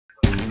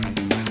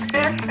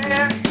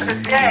the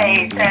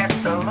day that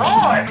the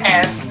Lord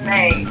has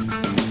made.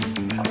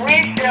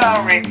 We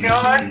shall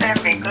rejoice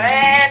and be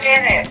glad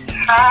in it.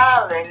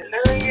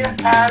 Hallelujah,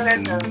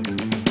 hallelujah.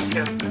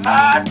 To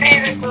God be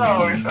the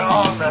glory for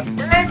all the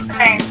good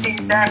things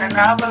He's done in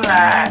our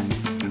lives.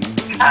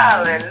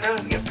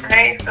 Hallelujah,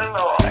 praise the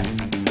Lord.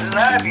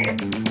 Love you.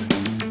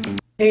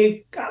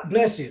 Hey, God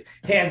bless you.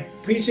 Hey, I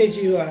appreciate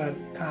you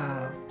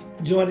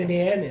joining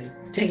in and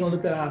taking a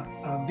look at our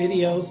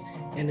videos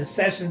and the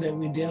session that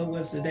we deal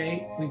with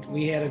today.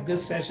 We had a good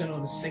session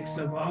on the 6th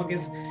of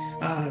August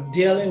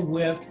dealing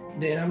with,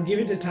 then I'm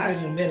giving you the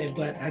title in a minute,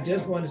 but I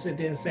just want to sit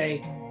there and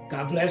say,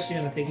 God bless you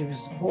and I thank you for your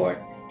support.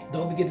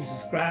 Don't forget to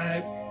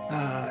subscribe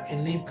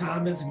and leave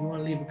comments if you want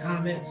to leave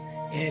comments.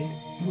 And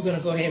we're going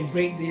to go ahead and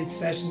break these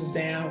sessions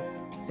down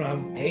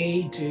from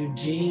A to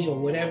G or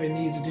whatever it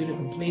needs to do to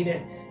complete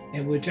it.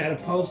 And we'll try to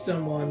post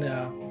them on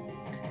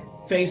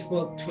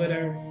Facebook,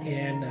 Twitter,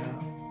 and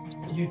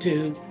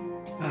YouTube.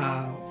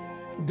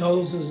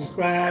 Those who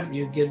subscribe,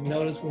 you get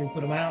notice when we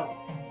put them out.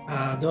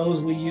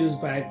 Those we use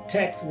by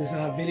text, we send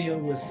out video,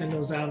 we'll send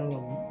those out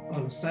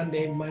on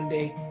Sunday,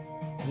 Monday,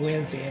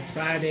 Wednesday, and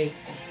Friday.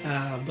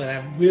 But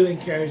I really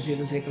encourage you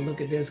to take a look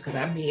at this because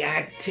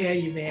I tell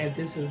you, man,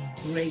 this is a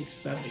great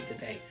subject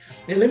today.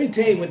 And let me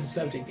tell you what the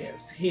subject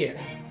is here.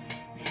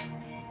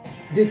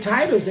 The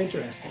title is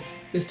interesting.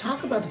 Let's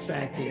talk about the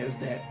fact is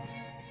that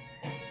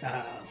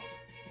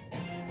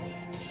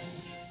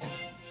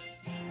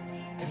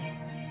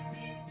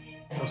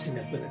I'll see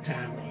that put a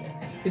time on it.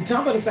 The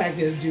talk about the fact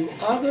is, do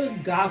other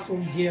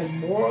gospels give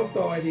more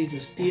authority to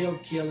steal,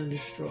 kill, and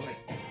destroy?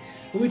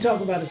 When we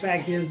talk about the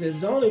fact is,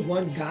 there's only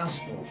one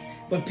gospel,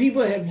 but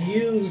people have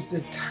used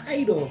the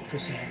title of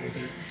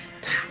Christianity,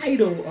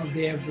 title of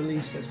their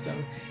belief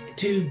system,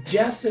 to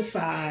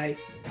justify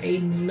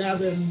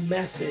another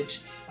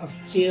message of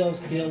kill,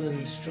 steal, and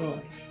destroy.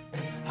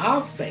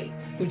 Our faith,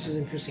 which is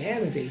in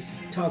Christianity,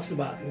 talks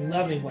about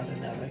loving one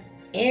another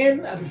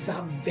and the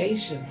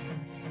salvation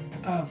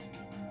of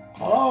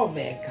all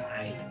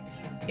mankind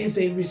if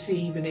they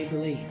receive and they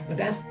believe. But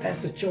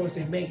that's the choice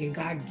they make, and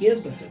God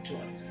gives us a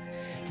choice.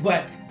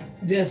 But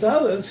there's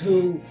others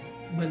who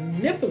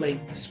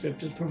manipulate the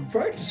scriptures,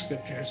 pervert the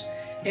scriptures,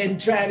 and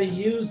try to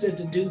use it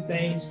to do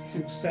things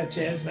such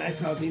as, and I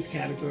call these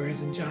categories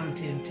in John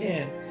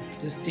 10:10,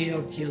 to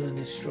steal, kill, and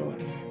destroy.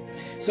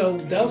 So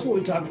that's what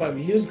we talk about.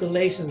 We use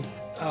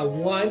Galatians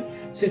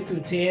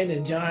 1:6-10,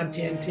 and John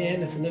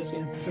 10:10, and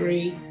Philippians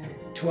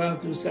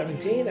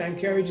 3:12-17. I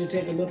encourage you to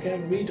take a look at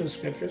and read those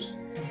scriptures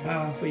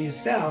for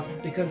yourself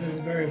because it's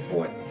very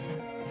important.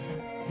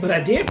 But I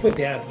did put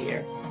down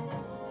here,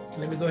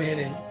 let me go ahead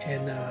and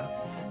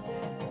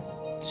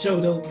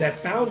show that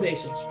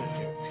foundational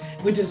scripture,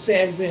 which it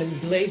says in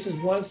Galatians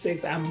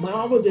 1:6, I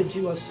marvel that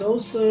you are so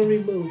soon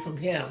removed from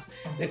him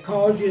that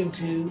called you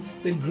into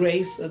the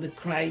grace of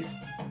Christ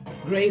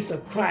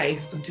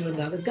unto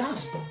another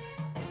gospel,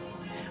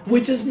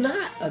 which is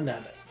not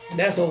another. And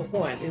that's the whole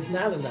point. It's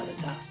not another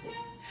gospel.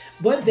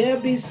 But there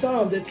be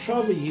some that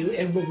trouble you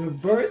and will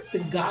pervert the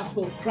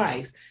gospel of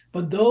Christ.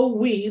 But though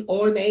we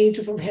or an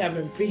angel from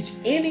heaven preach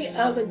any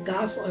other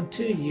gospel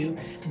unto you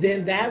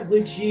than that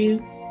which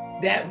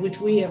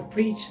we have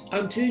preached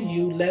unto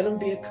you, let him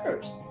be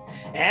accursed.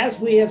 As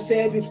we have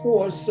said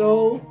before,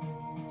 so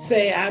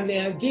say I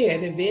now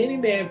again, if any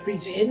man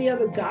preach any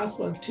other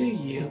gospel unto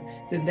you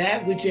than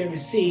that which you have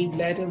received,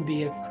 let him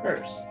be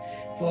accursed.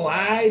 For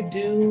I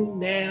do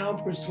now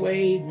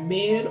persuade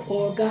men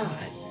or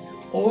God,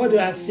 or do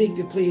I seek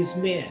to please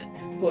men?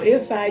 For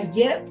if I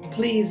yet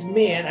please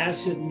men, I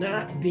should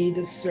not be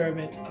the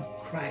servant of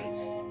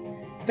Christ.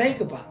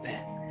 Think about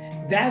that.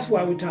 That's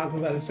why we're talking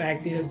about the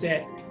fact is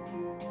that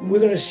we're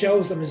going to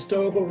show some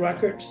historical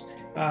records,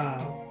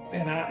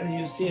 and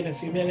you'll see in a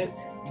few minutes,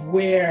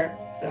 where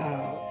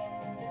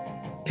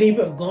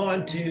people have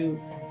gone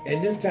to,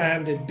 and this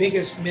time the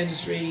biggest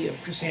ministry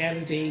of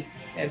Christianity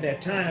at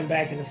that time,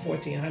 back in the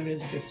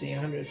 1400s,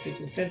 1500s,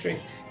 15th century,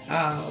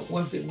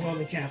 was the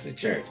Roman Catholic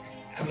Church.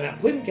 I'm not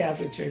putting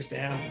Catholic Church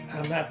down.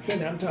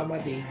 I'm talking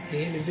about the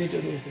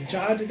individual who was in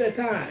charge at that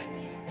time,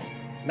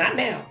 not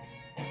now,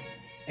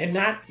 and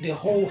not the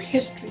whole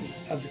history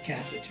of the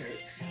Catholic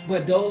Church,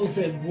 but those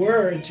that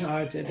were in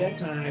charge at that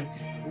time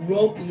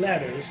wrote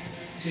letters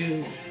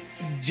to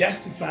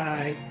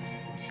justify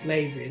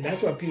slavery. And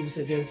that's why people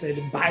sit there and say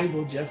the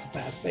Bible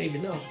justifies slavery.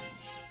 No,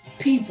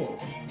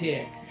 people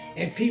did.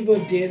 And people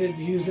did it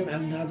using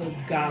another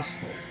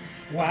gospel.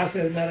 Why I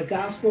say another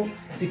gospel?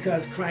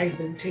 Because Christ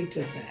didn't teach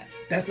us that.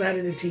 That's not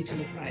in the teaching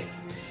of Christ.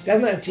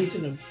 That's not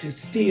teaching them to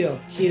steal,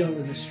 kill,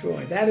 and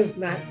destroy. That is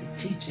not the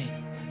teaching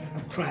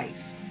of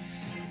Christ.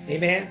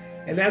 Amen?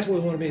 And that's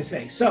what we want to be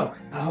saying. So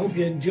I hope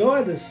you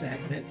enjoy this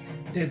segment,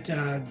 that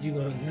you're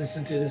going to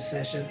listen to this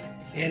session.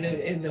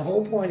 And the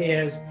whole point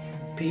is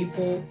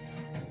people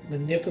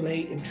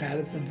manipulate and try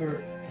to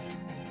pervert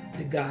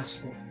the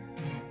gospel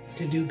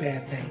to do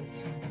bad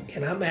things.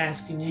 And I'm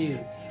asking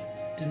you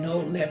to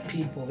not let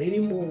people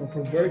anymore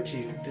pervert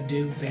you to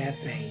do bad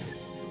things,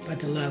 but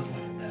to love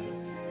one another,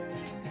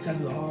 because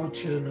we're all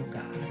children of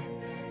God.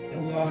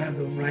 And we all have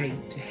the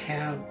right to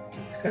have,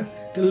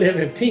 to live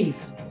in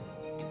peace,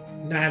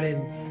 not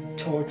in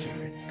torture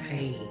and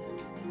pain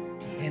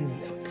and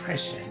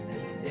oppression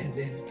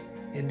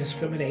and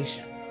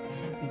discrimination.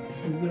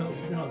 We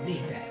don't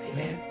need that,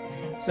 amen?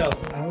 So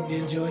I hope you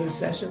enjoyed the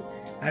session.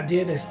 I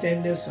did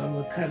extend this, so I'm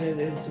gonna cut it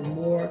in some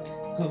more,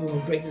 because we're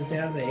gonna break this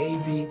down to A,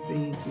 B,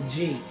 C, to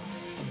G.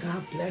 But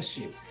God bless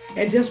you.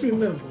 And just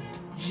remember,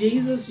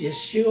 Jesus,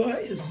 Yeshua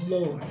is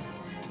Lord.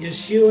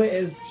 Yeshua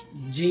is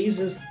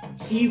Jesus'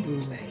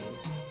 Hebrew's name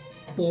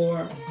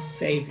for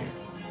Savior.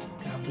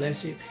 God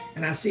bless you.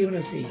 And I'll see you when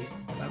I see you.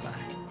 Bye-bye.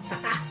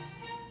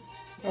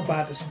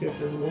 About the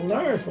scriptures, we'll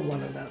learn from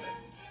one another.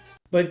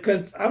 But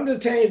because I'm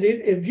just telling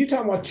you, if you're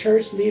talking about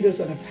church leaders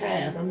of the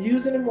past, I'm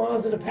using the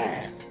ones of the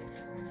past.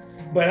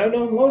 But I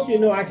know most of you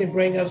know I can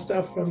bring up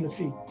stuff from the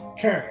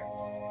current,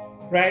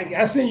 right?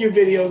 I send you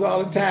videos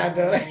all the time,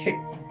 though,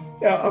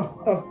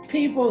 of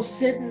people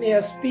sitting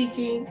there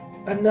speaking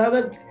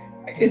another.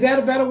 Is that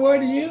a better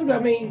word to use? I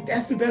mean,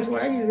 that's the best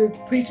word I can use,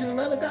 preaching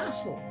another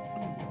gospel.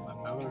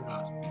 Another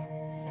gospel.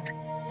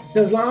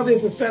 Because as long as they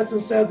profess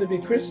themselves to be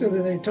Christians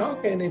and they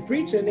talk and they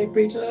preach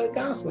another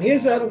gospel.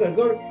 Here's the others.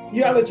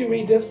 I'll let you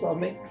read this for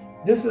me.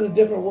 This is a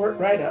different word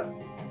write-up.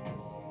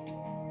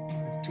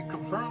 To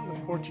confirm the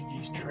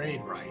Portuguese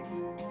trade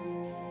rights,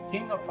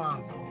 King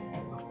Afonso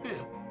V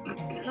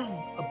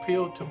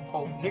appealed to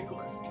Pope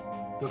Nicholas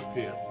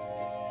V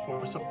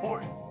for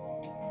support,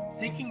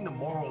 seeking the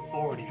moral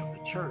authority of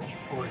the church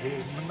for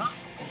his monopoly.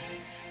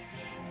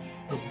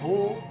 The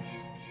bull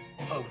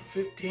of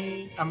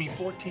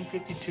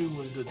 1452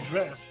 was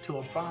addressed to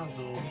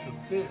Afonso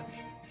V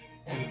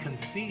and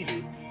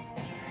conceded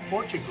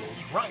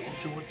Portugal's right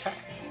to attack,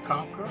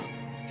 conquer,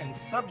 and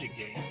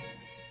subjugate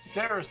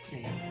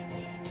Saracens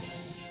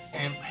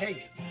and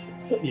pagans.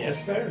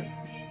 Yes, sir.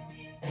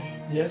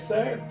 Yes,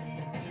 sir.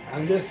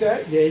 I'm just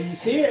there. You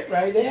see it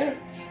right there.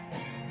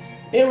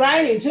 In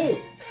writing, too.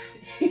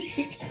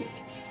 He,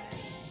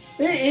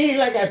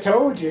 like I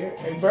told you,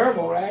 in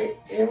verbal, right?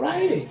 In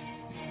writing.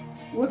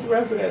 What's the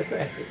rest of that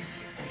say?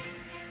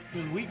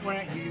 We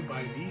grant you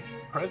by these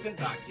present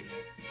documents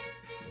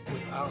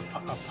without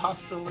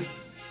apostolic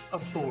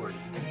authority.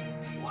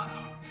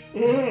 Wow.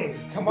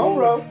 Come on,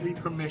 bro. Free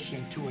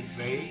permission to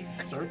invade,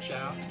 search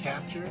out,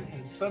 capture,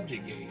 and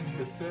subjugate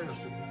the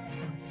Saracens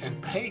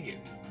and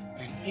pagans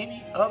and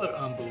any other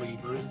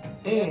unbelievers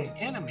and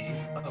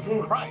enemies of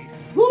Christ,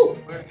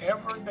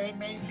 wherever they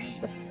may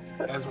be,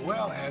 as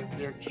well as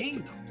their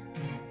kingdoms,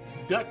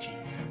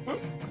 duchies,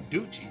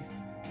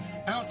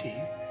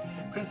 counties,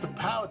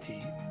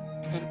 principalities,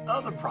 and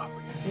other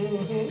property,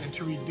 and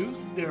to reduce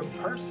their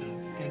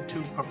persons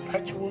into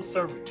perpetual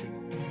servitude.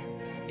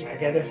 I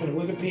got it from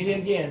Wikipedia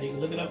again. You can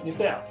look it up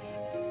yourself.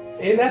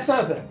 Ain't that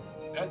something?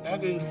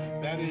 That is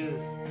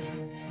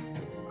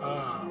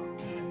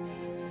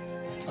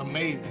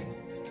amazing.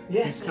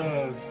 Yes.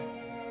 Because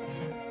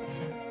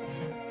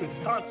it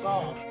starts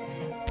off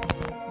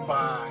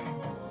by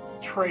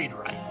trade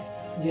rights.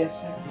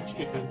 Yes, sir. Which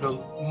is the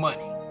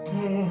money.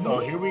 So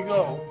here we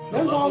go.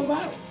 That was all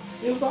about.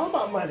 It was all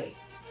about money.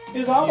 It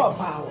was all about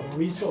power,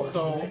 resources.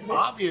 So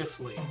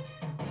obviously,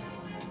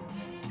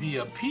 the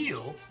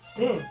appeal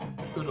to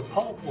the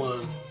Pope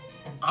was,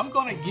 I'm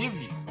going to give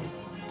you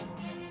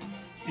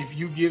if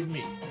you give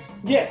me.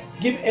 Yeah,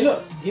 give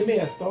me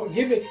a thought.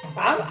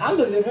 I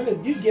look at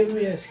it, you give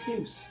me an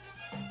excuse.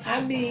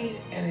 I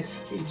need an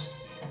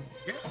excuse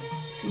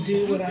to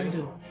do what I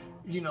do.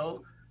 You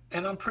know,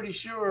 and I'm pretty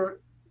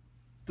sure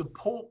the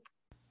Pope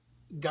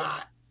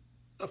got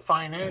a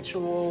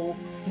financial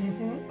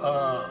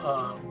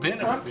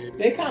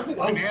benefit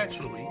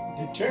financially.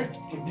 The church,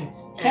 the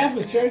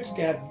Catholic Church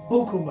got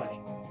buku money.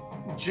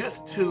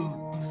 Just to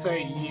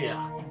say,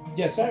 yeah.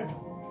 Yes, sir.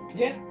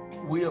 Yeah.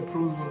 We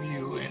approve of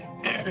you,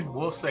 and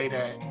we'll say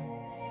that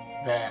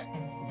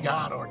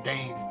God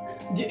ordains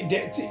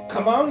this.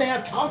 Come on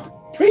now,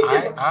 preach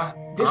it.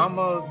 I'm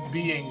a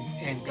being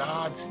in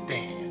God's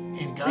stand,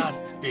 in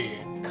God's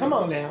stead. Come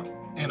on now.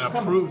 And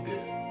approve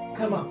this.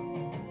 Come on.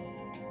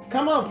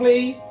 Come on,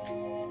 please.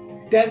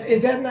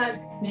 Is that not,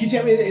 you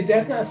tell me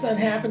that's not something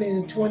happening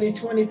in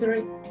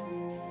 2023?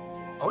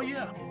 Oh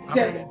yeah.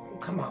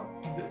 Come on.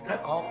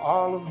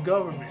 All of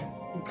government.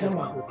 Come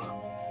on.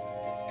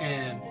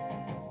 And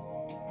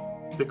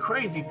the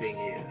crazy thing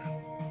is,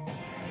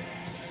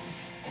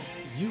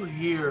 you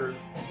hear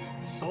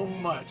so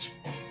much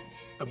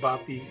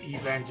about these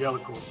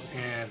evangelicals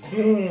and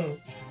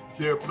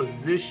their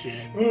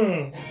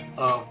position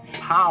of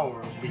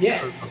power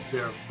because of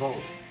their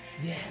vote.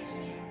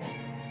 Yes.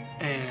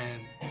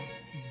 And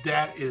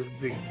that is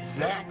the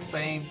exact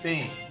same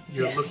thing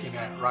you're looking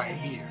at right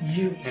here.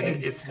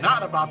 It's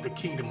not about the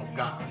kingdom of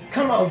God.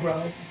 Come on,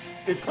 bro.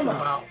 It's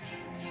about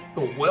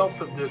the wealth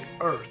of this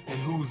earth and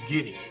who's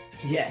getting it.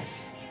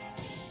 Yes.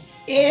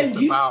 And it's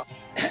about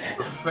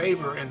the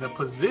favor and the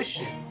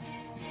position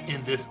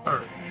in this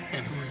earth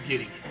and who's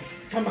getting it.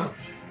 Come on.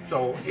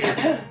 So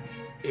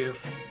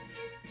if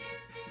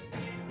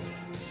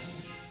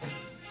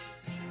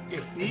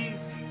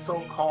these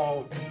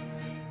so-called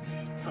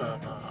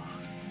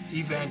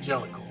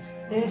evangelicals.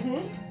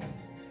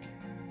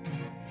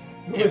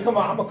 Well, come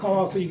on, I'm gonna come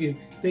on so you can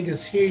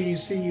hear you,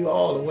 see you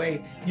all the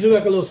way. You look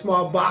like a little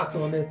small box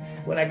on it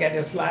when I got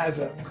the slides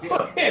up.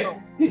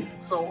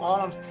 So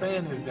all I'm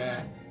saying is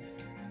that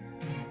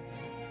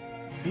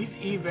these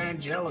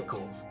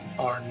evangelicals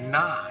are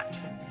not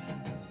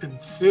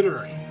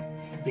considering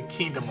the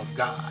kingdom of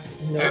God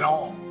at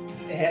all.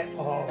 At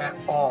all. At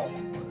all.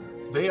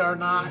 They are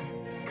not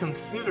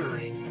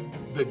considering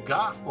the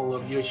gospel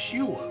of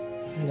Yeshua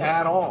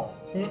at all.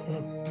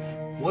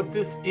 What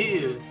this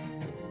is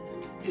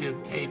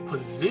a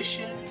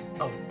position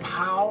of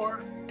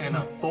power and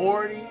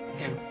authority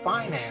and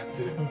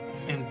finances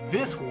in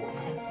this world.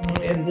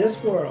 In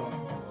this world.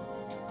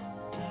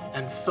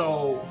 And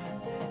so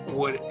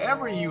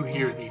whatever you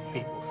hear these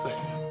people say,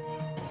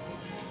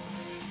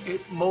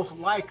 it's most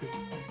likely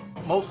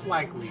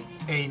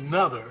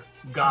another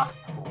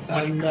gospel.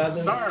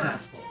 Another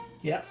gospel.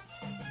 Yep.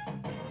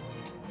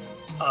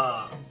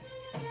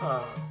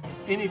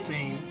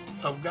 Anything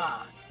of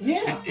God.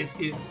 Yeah. It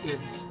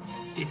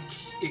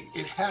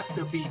has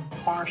to be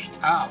parsed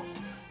out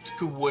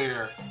to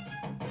where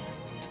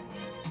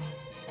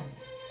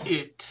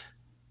it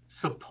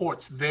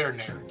supports their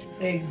narrative.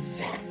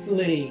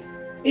 Exactly.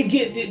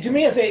 To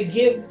me,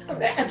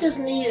 I just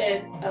need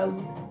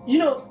I'm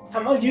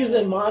gonna use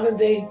a modern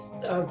day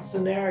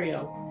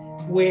scenario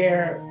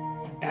where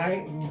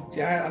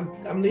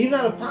I'm leaving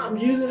out I'm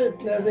using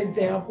it as an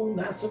example,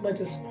 not so much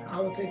as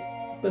politics,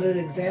 but an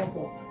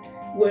example.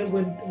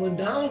 When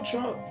Donald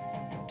Trump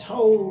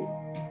told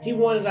he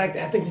wanted, like,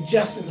 I think the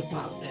Justice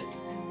Department,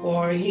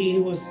 or he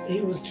was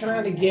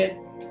trying to get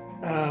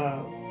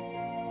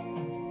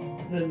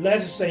the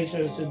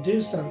legislatures to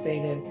do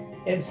something,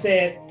 and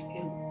said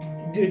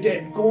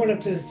going up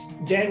to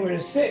January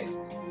 6th,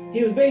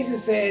 he was basically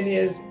saying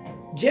is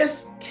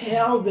just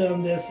tell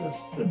them this is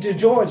to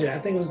Georgia. I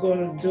think it was going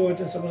to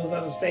Georgia and some of those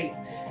other states.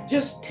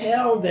 Just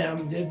tell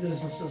them that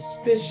there's a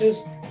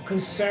suspicious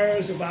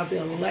concerns about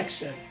the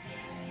election,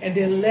 and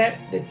then let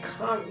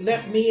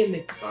me and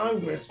the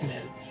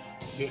congressmen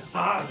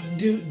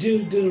do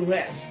the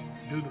rest.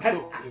 Do the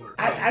footwork.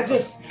 I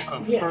just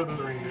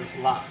furthering this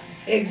lie.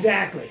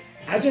 Exactly.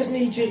 I just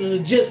need you to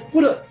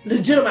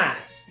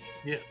legitimize.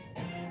 Yeah.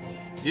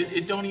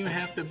 It don't even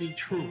have to be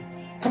true.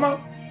 Come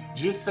on.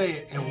 Just say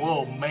it, and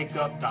we'll make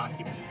up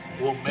documents.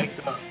 We'll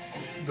make up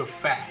the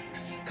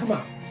facts. Come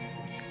on.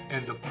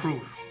 And the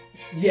proof.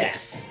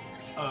 Yes.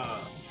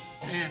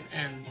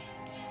 And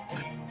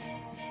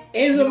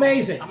it's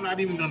amazing. I'm not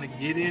even going to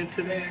get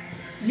into that.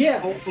 Yeah.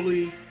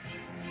 Hopefully,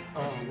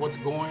 what's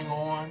going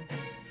on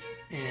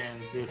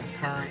in this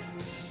current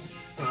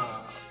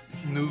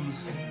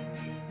news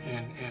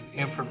and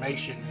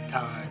information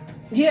time.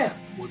 Yeah.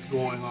 What's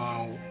going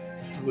on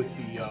with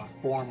the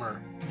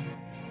former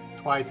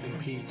twice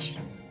impeached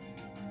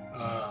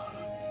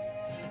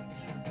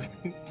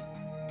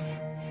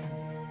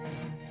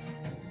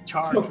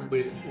charged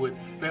with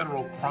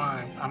federal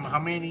crimes. How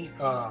many?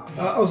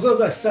 So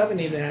like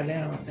 70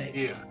 now, I think.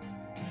 Yeah.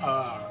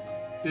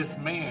 This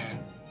man,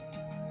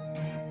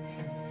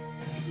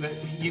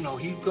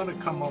 he's going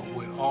to come up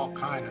with all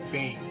kind of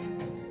things,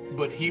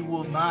 but he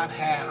will not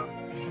have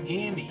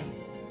any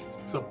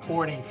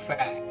supporting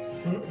facts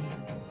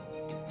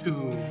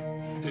to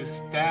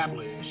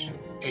establish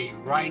a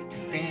right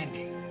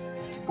standing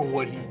for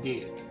what he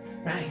did.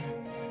 Right.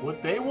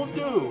 What they will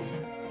do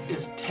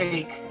is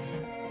take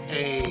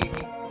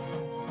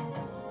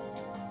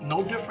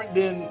no different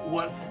than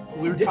what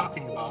we're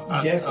talking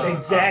about. Yes,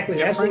 exactly.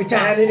 That's what we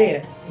tied it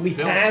in. We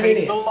tied it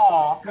in. The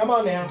law. Come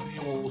on now. They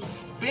will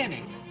spin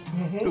it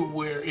to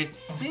where it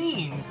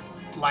seems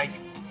like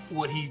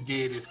what he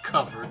did is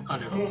covered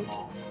under the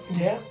law.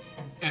 Yeah.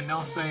 And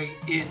they'll say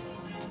it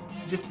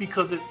just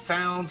because it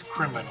sounds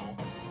criminal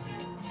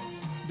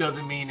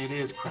doesn't mean it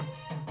is criminal.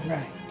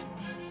 Right.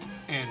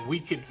 And we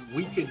could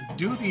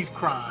do these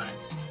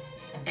crimes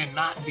and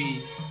not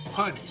be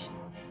punished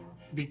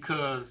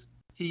because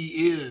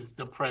he is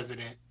the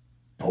president.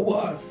 Or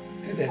was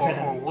at that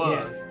time. Or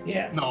was.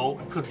 Yeah. No,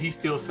 because he's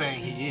still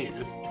saying he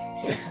is.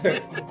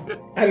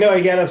 I know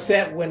he got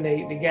upset when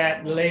the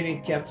lady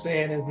kept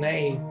saying his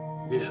name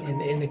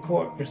in the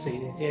court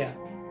proceedings. Yeah.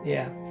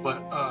 Yeah.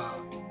 But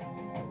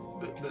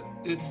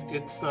it's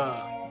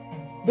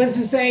but it's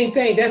the same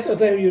thing. That's what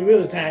you're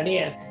really tying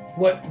in.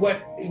 What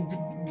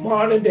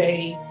modern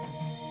day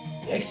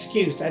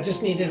excuse? I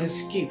just need an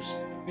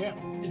excuse to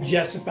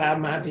justify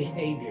my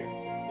behavior.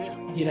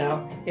 Yeah.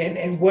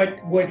 And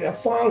what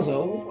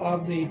Alfonso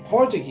of the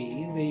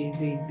Portuguese,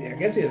 I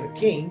guess he was a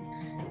king,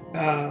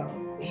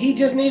 he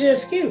just needed an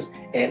excuse.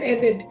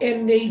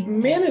 And the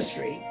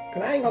ministry,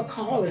 because I ain't gonna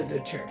call it the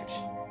church,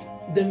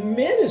 the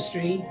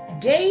ministry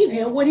gave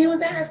him what he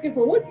was asking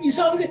for. What you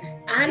saw?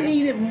 I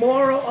needed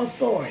moral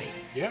authority.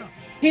 Yeah.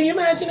 Can you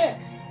imagine that?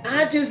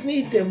 I just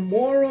need the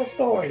moral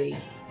authority.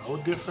 No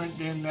different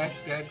than that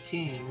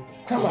king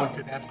Come going on.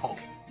 to that pope.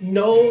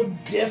 No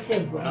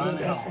different, brother.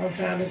 None That's at what all. I'm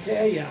trying to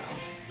tell y'all.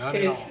 None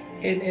at all.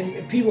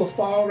 And people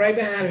fall right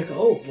behind and go,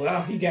 oh,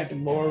 well, he got the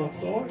moral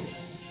authority.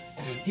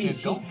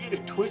 And don't get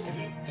it twisted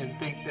and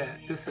think that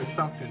this is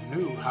something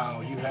new,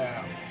 how you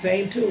have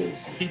same tools.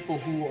 People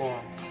who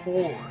are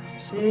poor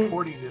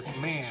supporting this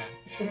man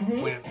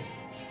when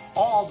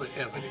all the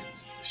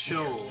evidence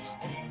shows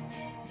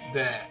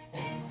that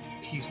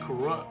he's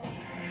corrupt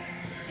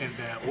and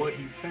that what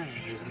he's saying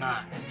is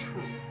not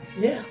true.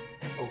 Yeah.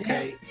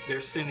 Okay, yeah.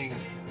 They're sending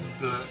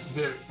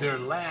their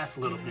last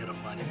little bit of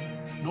money,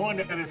 knowing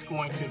that it's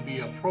going to be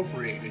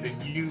appropriated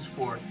and used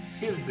for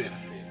his benefit.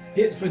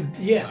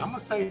 Yeah. I'm gonna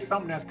say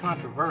something that's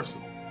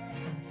controversial,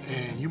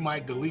 and you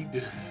might delete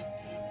this.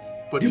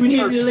 But do we need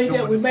to delete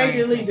that? We may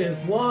delete this.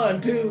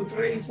 1, 2,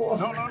 3, 4.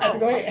 No.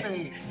 Go ahead. I'm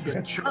saying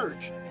the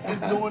church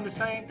is doing the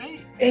same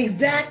thing.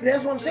 Exactly.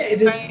 That's what I'm saying.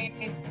 The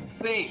same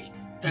thing.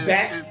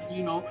 And,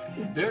 you know,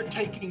 they're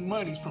taking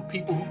monies from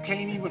people who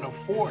can't even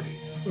afford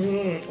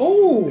it.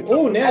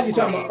 Oh, now you're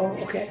talking about,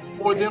 okay.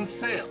 For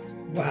themselves.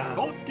 Wow.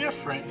 No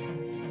different.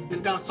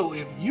 So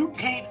if you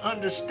can't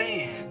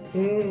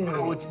understand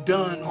how it's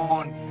done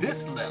on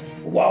this level,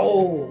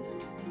 whoa.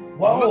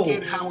 Look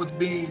at how it's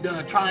being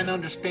done. Try and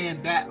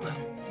understand that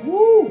level.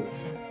 Woo.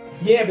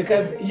 Yeah,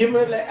 because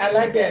I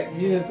like that.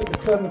 You know, the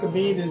clever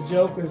comedian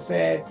joker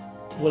said,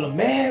 "Will a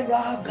man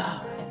rob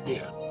God?"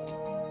 Yeah.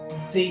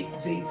 See,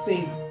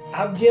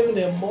 I'm giving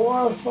them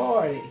more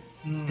authority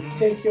to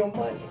take your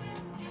money.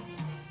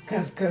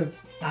 Cause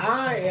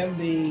I am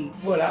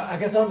I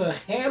guess I'm the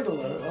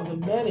handler of the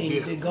money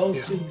that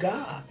goes to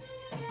God.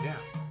 Yeah.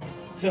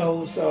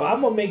 So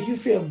I'm gonna make you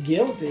feel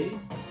guilty.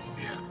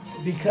 Yes.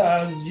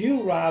 Because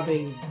you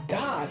robbing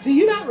God. See,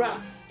 you're not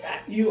robbing.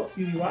 You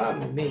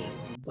robbing me.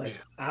 But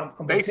I'm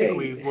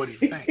basically is what he's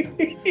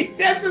saying.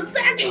 That's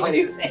exactly what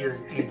he's saying.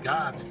 You're in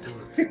God's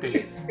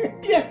stead.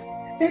 Yes,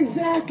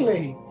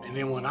 exactly. And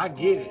then when I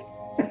get it,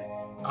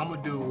 I'm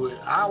gonna do what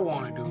I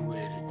want to do with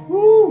it.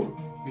 Woo.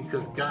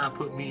 Because God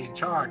put me in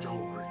charge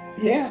over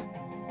it. Yeah.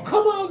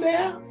 Come on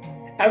now.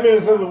 I mean,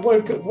 some of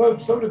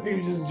the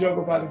people just joke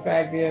about the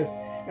fact is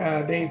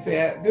they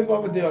said, "This is what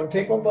I'm gonna do. I'm gonna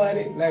take my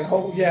money, like a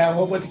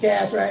whole bunch of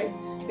cash, right?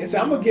 And so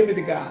I'm gonna give it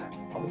to God.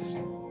 I'm just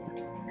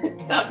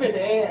up in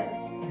the air.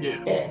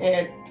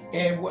 Yeah.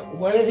 And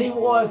what if he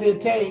wants it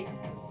take?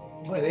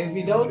 But if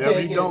he don't Whatever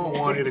take he don't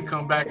want it to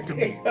come back to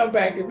me. Come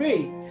back to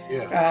me.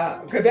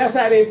 Yeah. Because that's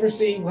how they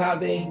perceive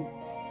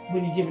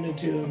when you give it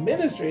into a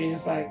ministry,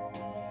 it's like,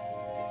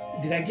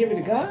 did I give it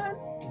to God?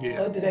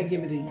 Yeah. Or did I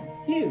give it to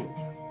you?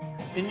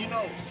 And you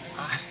know,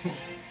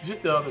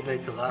 just the other day,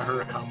 because I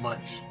heard how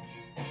much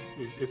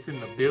it's in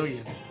the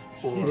billion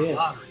for a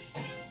lottery.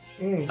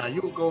 Now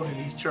you will go to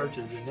these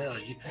churches and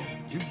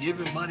you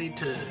giving money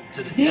to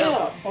the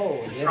devil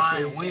to try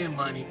and win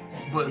money,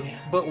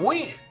 but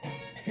win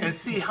and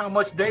see how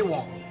much they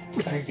want.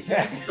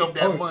 Exactly. Of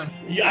that money.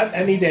 Yeah,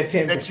 I need that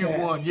 10%. That you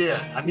won,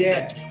 I need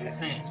that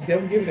 10%.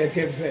 Devil, give me that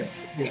 10%.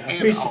 Yeah,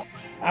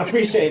 I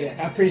appreciate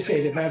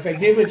it. Matter of fact,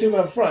 give it to me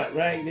up front,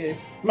 right? Matter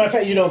of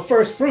fact,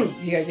 first fruit,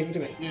 you gotta give it to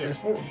me. Yeah.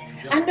 First fruit.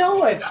 I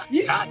know it.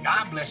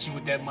 God bless you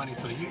with that money,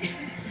 so you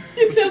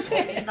see what I'm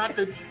saying? Not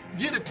to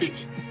get a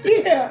ticket.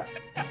 Yeah.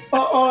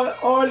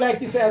 Or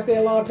like you said out there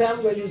a long time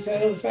ago, you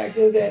said the fact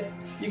is that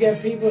you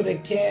got people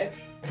that can't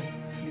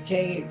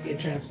get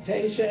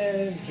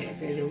transportation, can't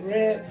pay the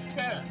rent.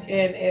 Yeah.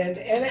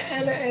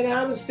 And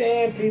I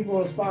understand people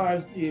as far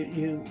as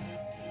you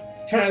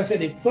trying to say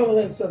the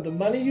equivalence of the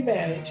money you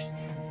manage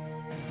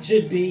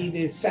should be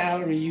the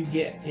salary you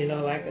get,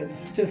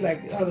 just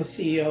like other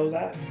CEOs.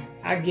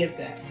 I get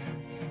that.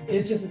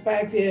 It's just the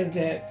fact is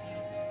that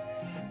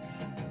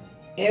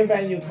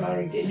everybody in your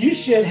congregation, you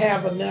should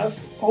have enough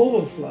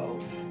overflow.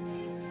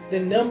 The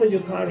number of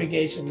your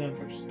congregation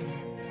members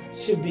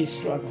should be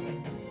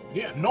struggling.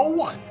 Yeah, no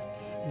one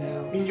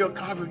in your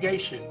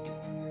congregation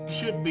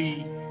should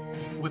be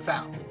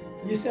without.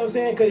 You see what I'm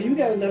saying? Because you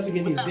got enough to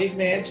get these big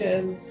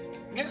mansions.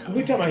 Yeah.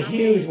 We're talking about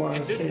huge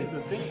ones. And this is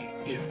the thing.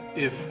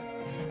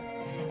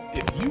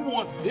 If you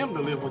want them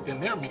to live within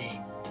their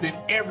means, then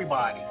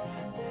everybody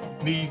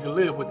needs to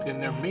live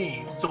within their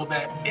means so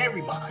that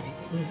everybody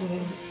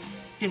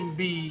can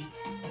be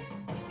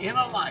in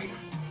a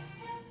life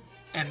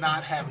and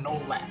not have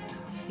no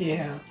lacks.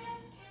 Yeah.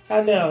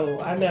 I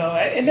know. And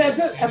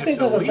I think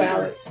that's a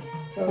valid.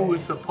 Who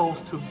is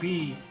supposed to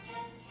be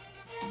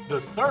the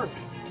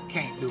servant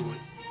can't do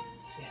it.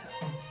 Yeah.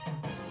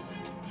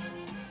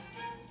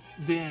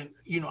 Then,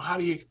 how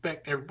do you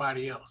expect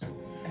everybody else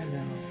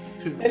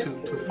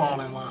to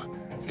fall in line?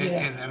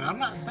 And I'm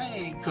not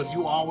saying, because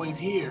you always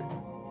hear,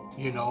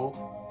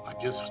 I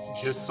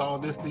just saw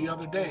this the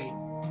other day.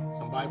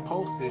 Somebody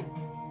posted,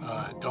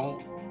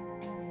 don't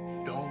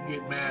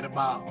get mad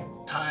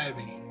about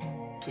tithing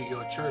to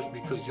your church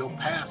because your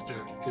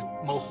pastor is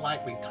most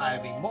likely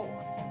tithing more.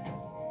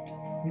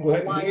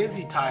 Why is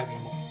he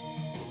tithing more?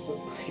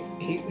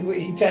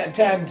 He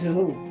tithing to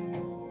who?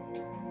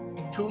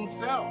 To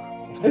himself.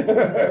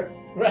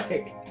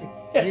 Right.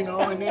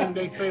 And then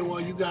they say,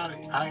 well, you got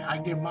it. I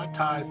give my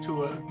tithes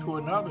to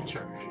another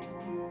church.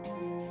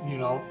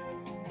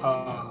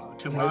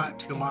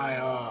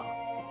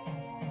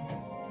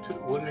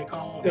 What do they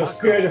call them? The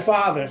spiritual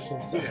fathers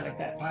and stuff like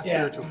that. My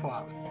spiritual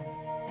father.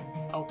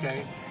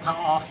 Okay, how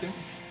often?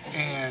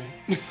 And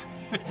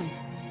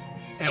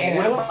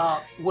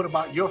And what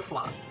about your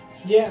flock?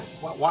 Yeah.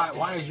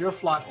 Why is your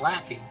flock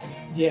lacking?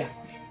 Yeah.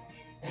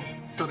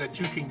 So that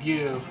you can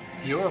give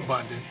your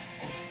abundance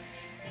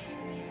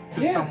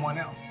to someone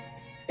else.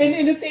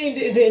 And the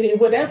thing,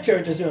 what that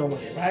church is doing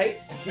with it,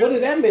 right? What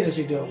is that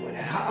ministry doing with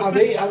it? Are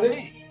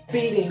they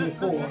feeding the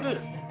poor?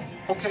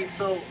 Okay,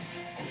 so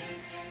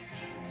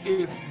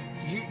if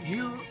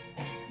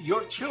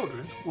your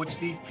children, which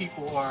these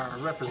people are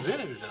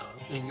representative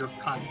of in your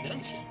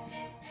congregation,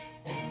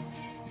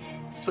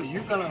 so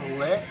you're gonna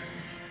let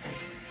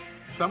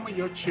some of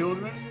your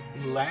children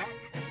lack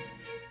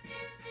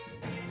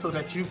so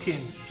that you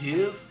can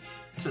give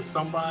to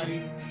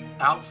somebody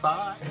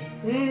outside?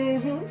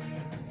 Mm-hmm.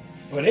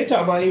 Well, they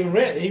talk about even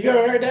rent. Have you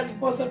ever heard that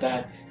before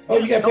sometime? Oh,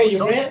 you gotta pay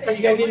your rent and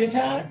you gotta get your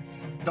time?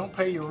 Don't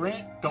pay your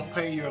rent, don't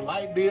pay your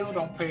light bill,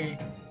 don't pay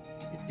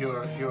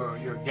your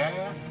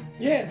gas.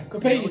 Yeah, go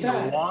pay your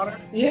time. Your water.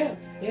 Yeah.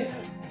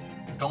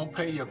 Don't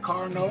pay your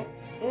car note.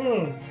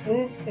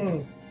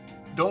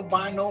 Don't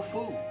buy no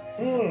food.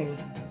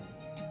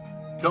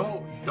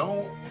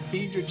 Don't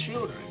feed your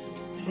children.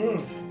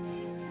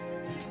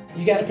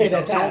 You got to pay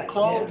that time.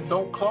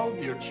 Don't clothe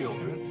your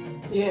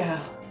children. Yeah.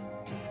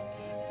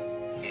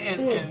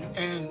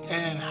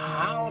 And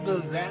how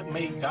does that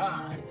make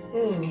God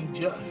seem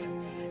just?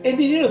 And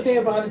you know the thing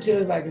about it too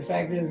is like the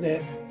fact is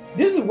that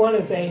this is one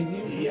of the things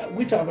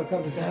we talked about a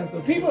couple of times,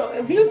 but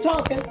if you're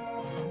talking,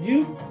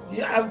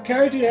 I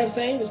encourage you to have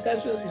same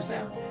discussions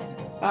yourself,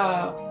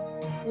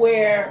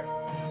 where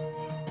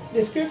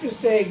the scriptures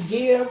say,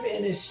 "Give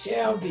and it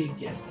shall be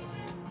given."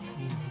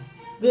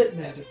 Good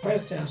measure,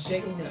 pressed down,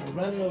 shaking down,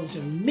 running over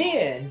to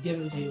men,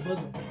 given to your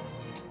bosom.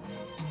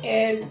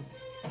 And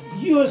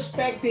you're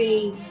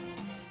expecting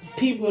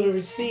people to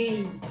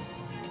receive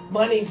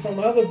money from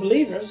other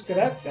believers,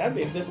 because that'd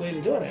be a good way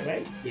to do it,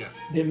 right? Yeah.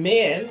 The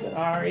men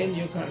are in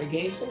your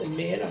congregation, the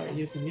men are in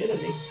your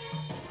community.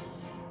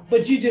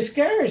 But you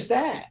discourage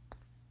that.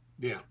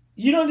 Yeah.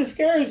 You don't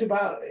discourage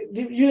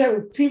you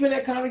have people in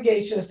that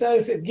congregation, instead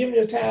of giving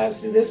your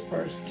tithes to this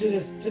person,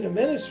 to the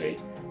ministry,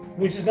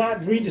 which is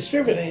not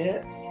redistributing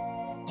it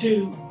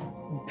to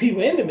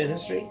people in the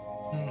ministry.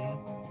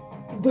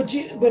 But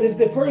if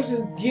the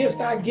person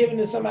start giving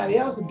to somebody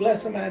else to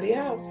bless somebody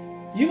else,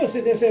 you're gonna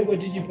sit there and say, "Well,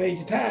 did you pay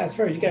your tithes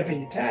first? You gotta pay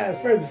your tithes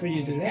first before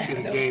you do that." You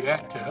should have gave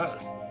that to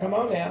us. Come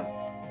on now.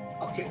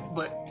 Okay,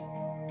 but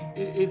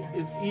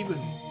it's even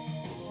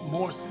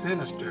more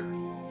sinister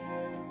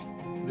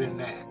than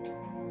that,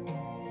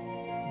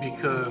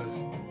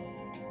 because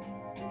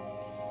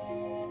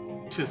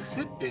to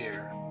sit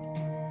there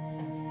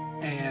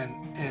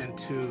and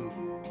to,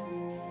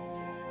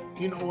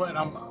 you know what,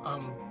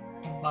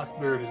 my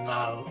spirit is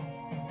not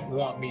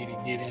want me to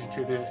get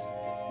into this.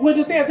 Well,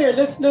 the thing there,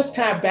 let's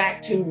tie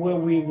back to where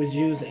we was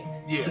using.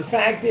 Yeah. The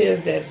fact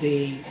is that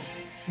the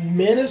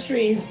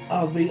ministries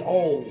of the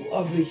old,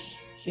 of the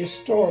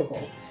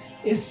historical,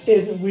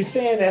 we're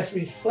saying that's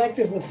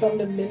reflective of some of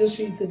the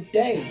ministries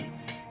today,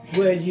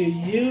 where you're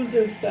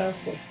using stuff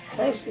for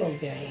personal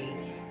gain.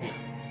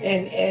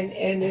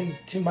 And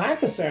to my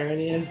concern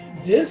is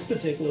this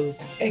particular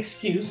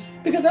excuse,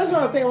 because that's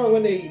what I think about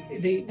when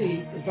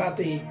about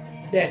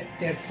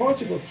that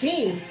Portugal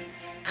king.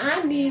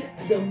 I need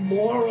the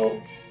moral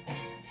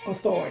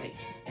authority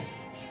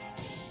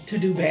to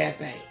do bad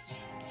things,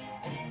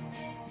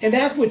 and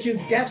that's what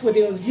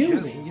they was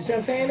using. You see what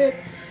I'm saying?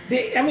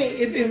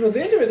 It was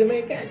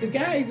interesting. The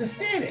guy just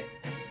said it.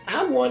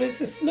 I wanted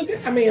to look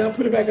at. I'll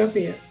put it back up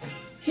here.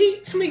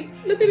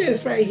 Look at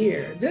this right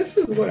here. This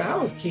is what I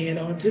was keying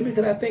on to,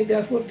 because I think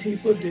that's what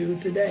people do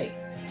today,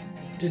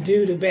 to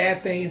do the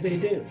bad things they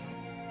do.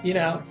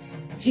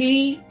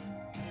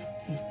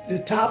 The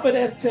top of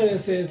that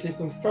sentence is to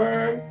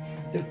confirm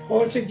the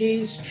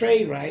Portuguese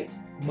trade rights,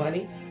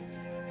 money,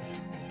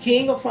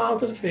 King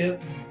Alfonso V.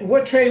 And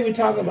what trade we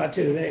talking about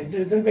too?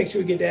 Let's make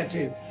sure we get that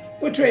too.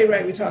 What trade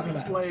right we talking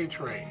about? Slave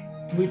trade.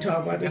 We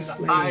talk about the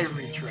slave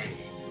ivory trade.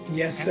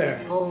 Yes, sir.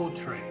 And the gold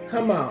trade.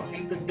 Come on.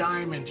 And the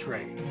diamond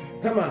trade.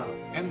 Come on.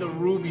 And the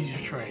rubies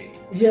trade.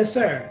 Yes,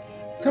 sir.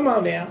 Come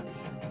on now.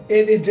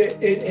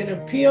 It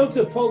appealed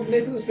to Pope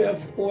Nicholas V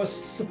for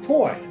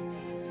support.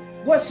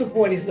 What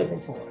support he's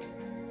looking for?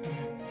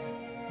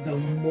 The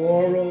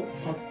moral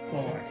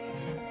authority.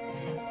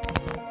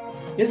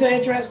 Isn't that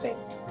interesting?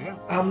 Yeah.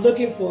 I'm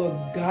looking for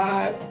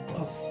God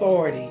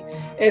authority.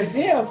 As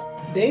if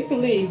they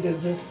believe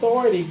that the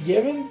authority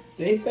given,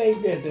 they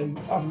think that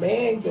a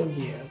man gonna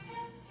give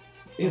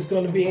is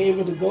going to be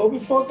able to go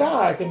before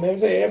God. Because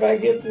remember,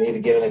 everybody need to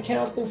give an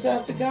account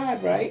themselves to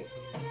God, right?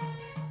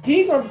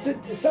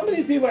 Some of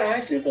these people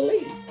actually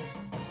believe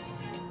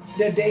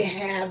that they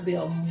have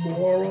the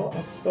moral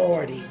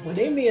authority. When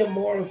they mean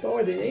moral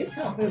authority, they're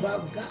talking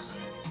about God.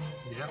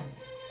 Yeah.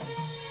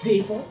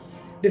 People,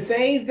 the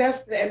things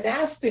that's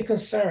the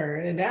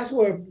concern, and that's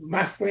where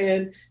my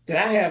friend that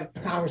I have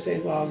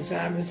conversations with all the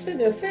time is sitting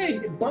there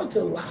saying a bunch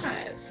of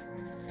lies,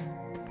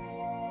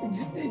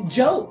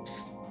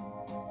 jokes,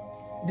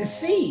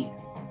 deceit.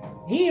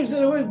 He uses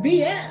the word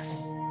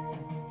BS.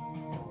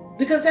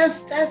 Because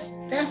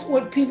that's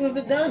what people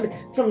have done,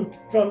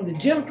 from the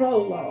Jim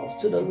Crow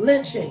laws to the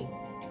lynching,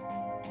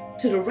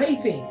 to the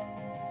raping,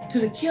 to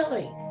the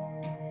killing.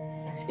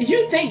 If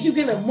you think you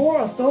get a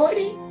more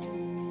authority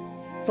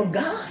from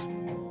God,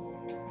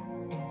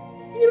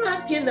 you're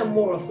not getting a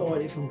more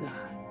authority from God.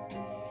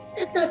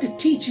 That's not the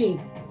teaching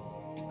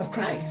of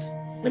Christ.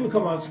 Let me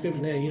come on to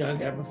scripture now. You know, I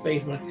got my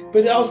faith on.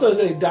 But also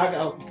the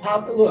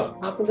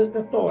apocalyptic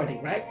authority,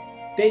 right?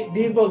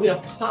 These supposed to be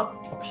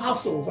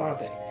apostles, aren't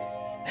they?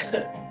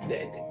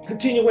 The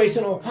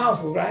continuation of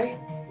apostles, right?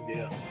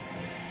 Yeah.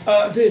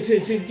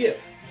 To give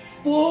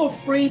full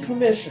free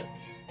permission.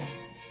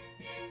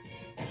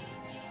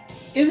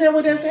 Isn't that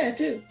what that's at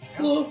too?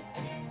 Full.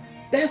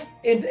 That's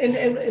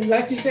and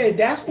like you said,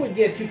 that's what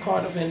gets you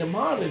caught up in the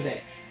modern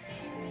day.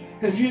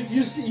 Because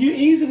you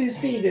easily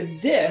see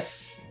that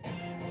this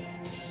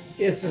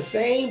is the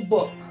same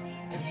book,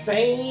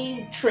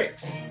 same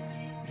tricks,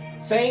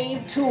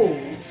 same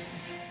tools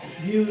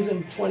used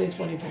in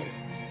 2023.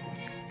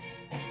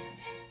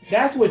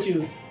 That's what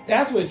you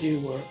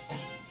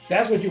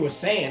were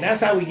saying.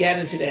 That's how we got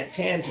into that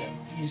tangent.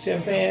 You see what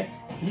I'm saying?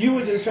 You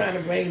were just trying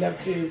to bring it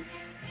up to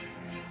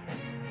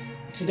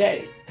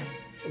today.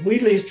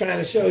 Wheatley's trying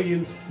to show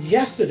you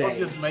yesterday. I'm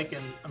just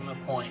making a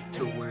point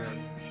to where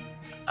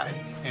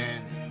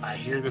I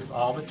hear this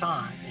all the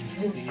time, and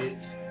you see it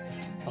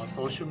on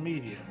social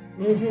media.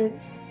 Mm-hmm.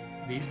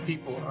 These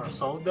people are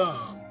so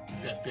dumb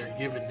that they're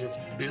giving this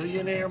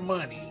billionaire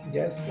money.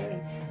 Yes, sir.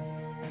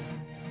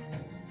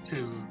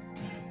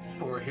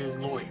 For his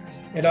lawyers.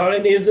 And all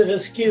it is an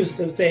excuse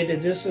to say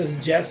that this is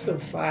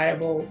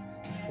justifiable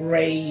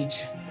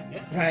rage,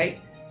 right?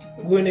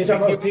 When they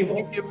talk about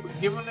people,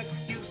 give an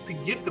excuse to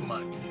get the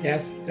money.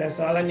 That's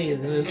all I need.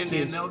 An excuse. And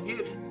then they'll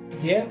get it.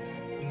 Yeah.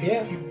 And the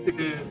excuse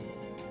is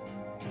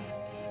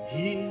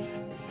he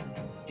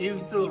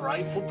is the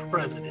rightful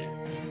president.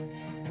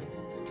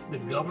 The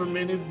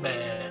government is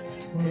bad.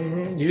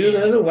 Mm-hmm. Use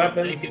it as a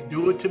weapon. They can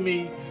do it to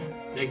me.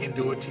 They can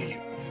do it to you.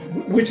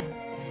 Which,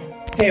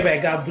 hey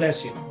man, God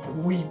bless you.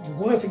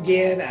 Once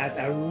again,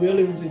 I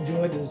really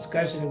enjoyed the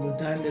discussion that was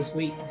done this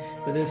week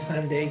for this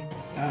Sunday,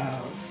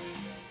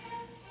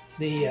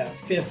 the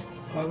 5th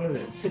or the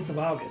 6th of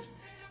August.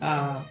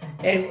 And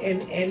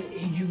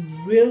you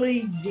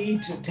really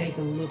need to take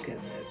a look at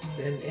this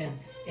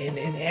and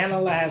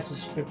analyze the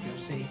scripture,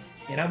 see?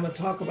 And I'm gonna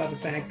talk about the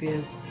fact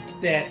is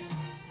that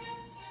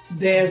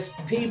there's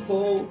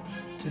people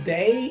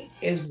today,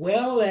 as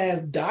well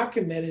as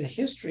documented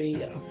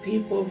history of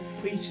people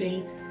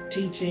preaching,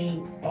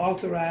 teaching,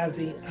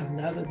 authorizing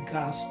another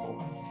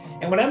gospel.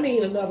 And what I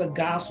mean another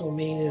gospel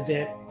is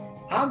that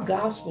our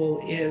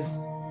gospel is,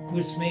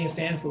 which means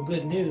stands for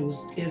good news,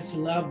 is to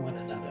love one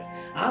another.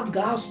 Our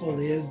gospel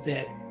is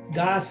that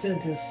God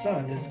sent his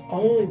son, his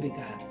only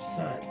begotten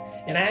son.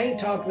 And I'm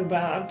talking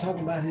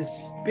about his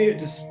spirit,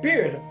 the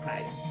spirit of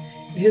Christ.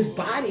 His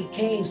body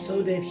came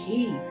so that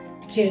he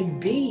can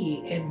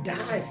be and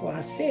die for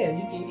our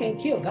sin. You can't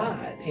kill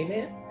God,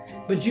 amen?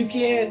 But you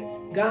can't.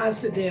 God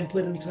sit there and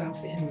put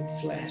himself in the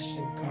flesh,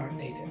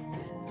 incarnated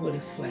for the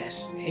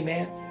flesh.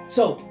 Amen.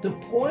 So the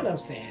point I'm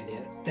saying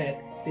is that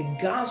the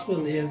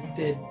gospel is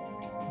that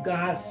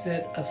God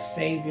sent a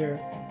savior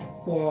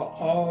for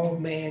all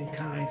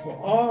mankind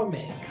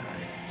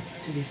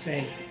to be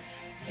saved.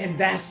 And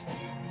that's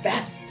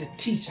the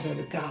teaching of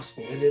the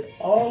gospel, and that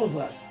all of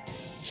us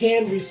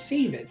can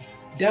receive it.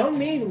 Don't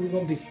mean we're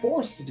going to be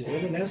forced to do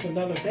it. And that's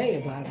another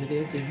thing about it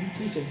is if you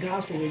preach a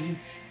gospel where you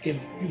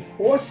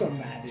force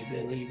somebody to be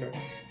a believer,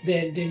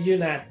 then you're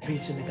not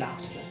preaching the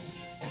gospel.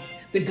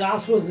 The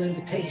gospel is an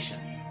invitation.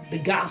 The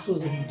gospel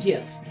is a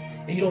gift.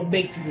 And you don't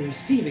make people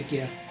receive a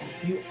gift,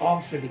 you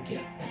offer the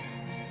gift.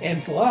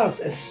 And for us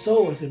as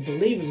sowers and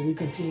believers, we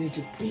continue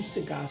to preach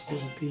the gospel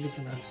so people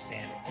can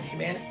understand it.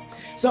 Amen.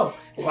 So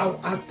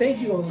I think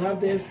you're going to love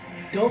this.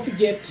 Don't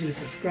forget to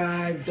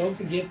subscribe. Don't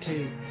forget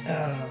to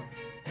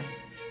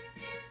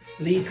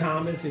leave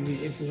comments if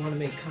you want to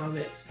make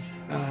comments.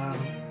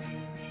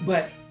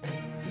 But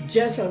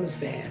just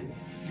understand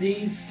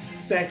these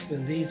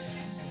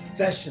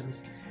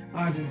sessions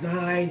are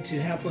designed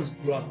to help us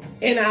grow.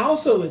 And I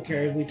also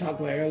encourage, we talked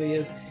about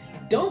earlier, is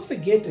don't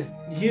forget to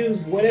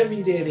use whatever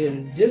you did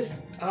in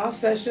our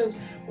sessions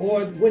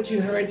or what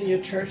you heard in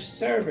your church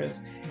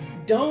service.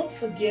 Don't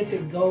forget to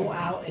go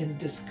out and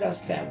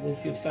discuss that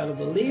with your fellow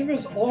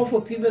believers or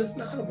for people that's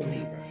not a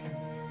believer.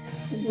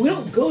 We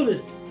don't go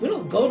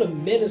to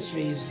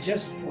ministries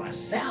just for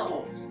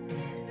ourselves.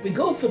 We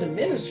go for the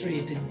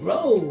ministry to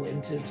grow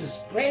and to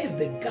spread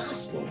the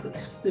gospel, because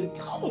that's the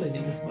calling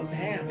that we're supposed to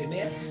have,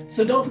 amen?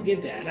 So don't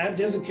forget that. I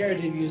just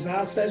encourage you to use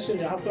our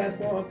session, our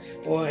platform,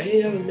 or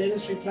any other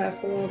ministry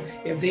platform.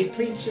 If they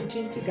preach and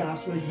teach the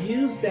gospel,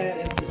 use that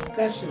as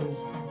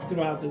discussions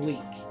throughout the week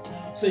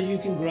so you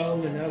can grow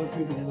and other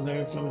people can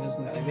learn from it as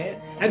well, amen?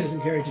 I just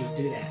encourage you to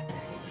do that,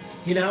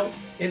 you know?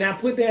 And I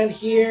put down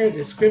here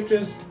the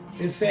scriptures.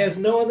 It says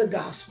no other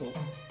gospel,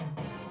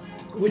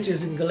 which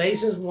is in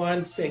Galatians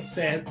 1:6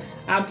 said,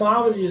 I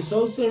marvel that you're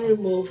so soon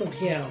removed from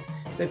him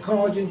that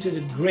called you into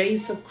the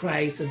grace of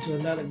Christ and to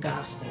another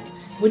gospel,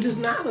 which is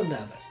not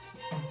another.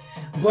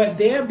 But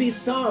there be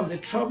some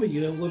that trouble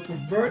you and will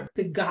pervert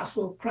the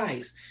gospel of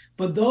Christ.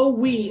 But though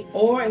we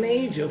or an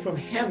angel from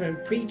heaven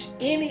preach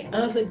any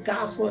other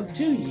gospel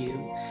unto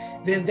you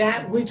than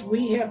that which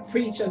we have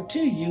preached unto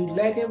you,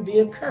 let him be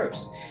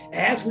accursed.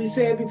 As we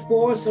said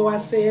before, so I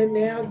say it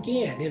now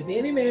again. If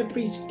any man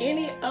preach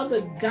any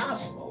other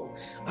gospel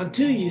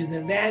unto you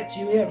than that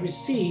you have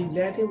received,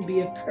 let him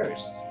be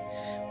accursed.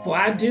 For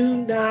I do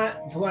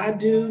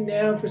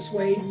now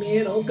persuade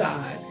men, O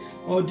God,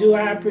 or do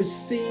I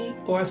perceive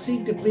or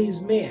seek to please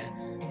men?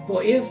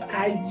 For if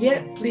I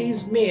yet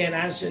please men,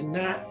 I should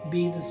not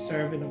be the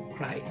servant of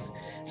Christ.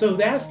 So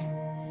that's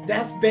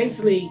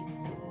basically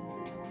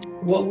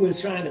what we were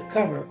trying to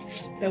cover,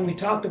 and we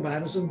talked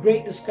about it. Some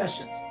great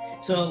discussions.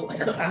 So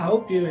I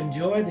hope you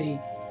enjoyed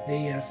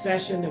the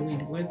session that we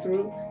went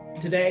through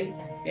today,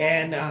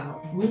 and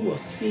we will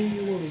see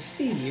you when we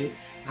see you.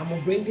 I'm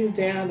gonna break this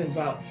down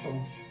about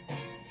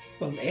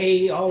from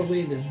A all the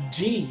way to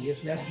G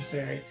if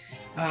necessary,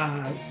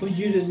 for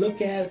you to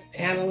look at,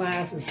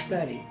 analyze, and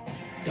study.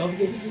 Don't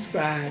forget to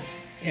subscribe,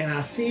 and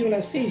I'll see you when I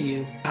see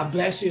you. I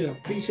bless you. I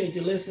appreciate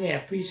you listening. I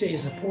appreciate your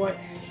support,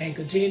 and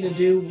continue to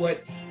do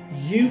what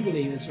you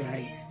believe is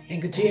right,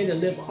 and continue to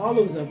lift all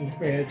of us up in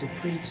prayer to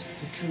preach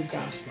the true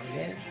gospel.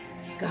 Yeah?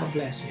 God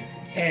bless you.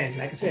 And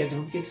like I said,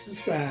 don't forget to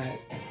subscribe,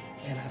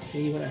 and I'll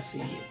see you when I see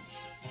you.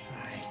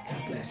 All right.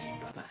 God bless you.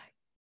 Bye-bye.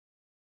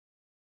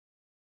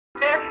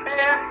 This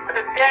is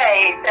the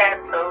day that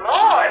the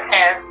Lord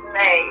has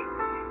made.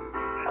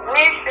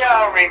 We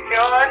shall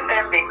rejoice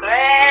and be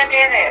glad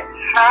in it.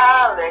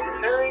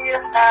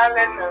 Hallelujah,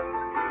 hallelujah.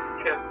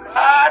 To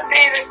God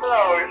be the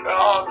glory for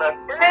all the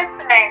good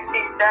things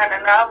he's done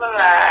in our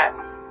lives.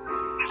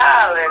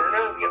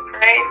 Hallelujah,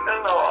 praise the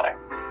Lord.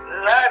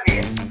 Love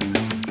you.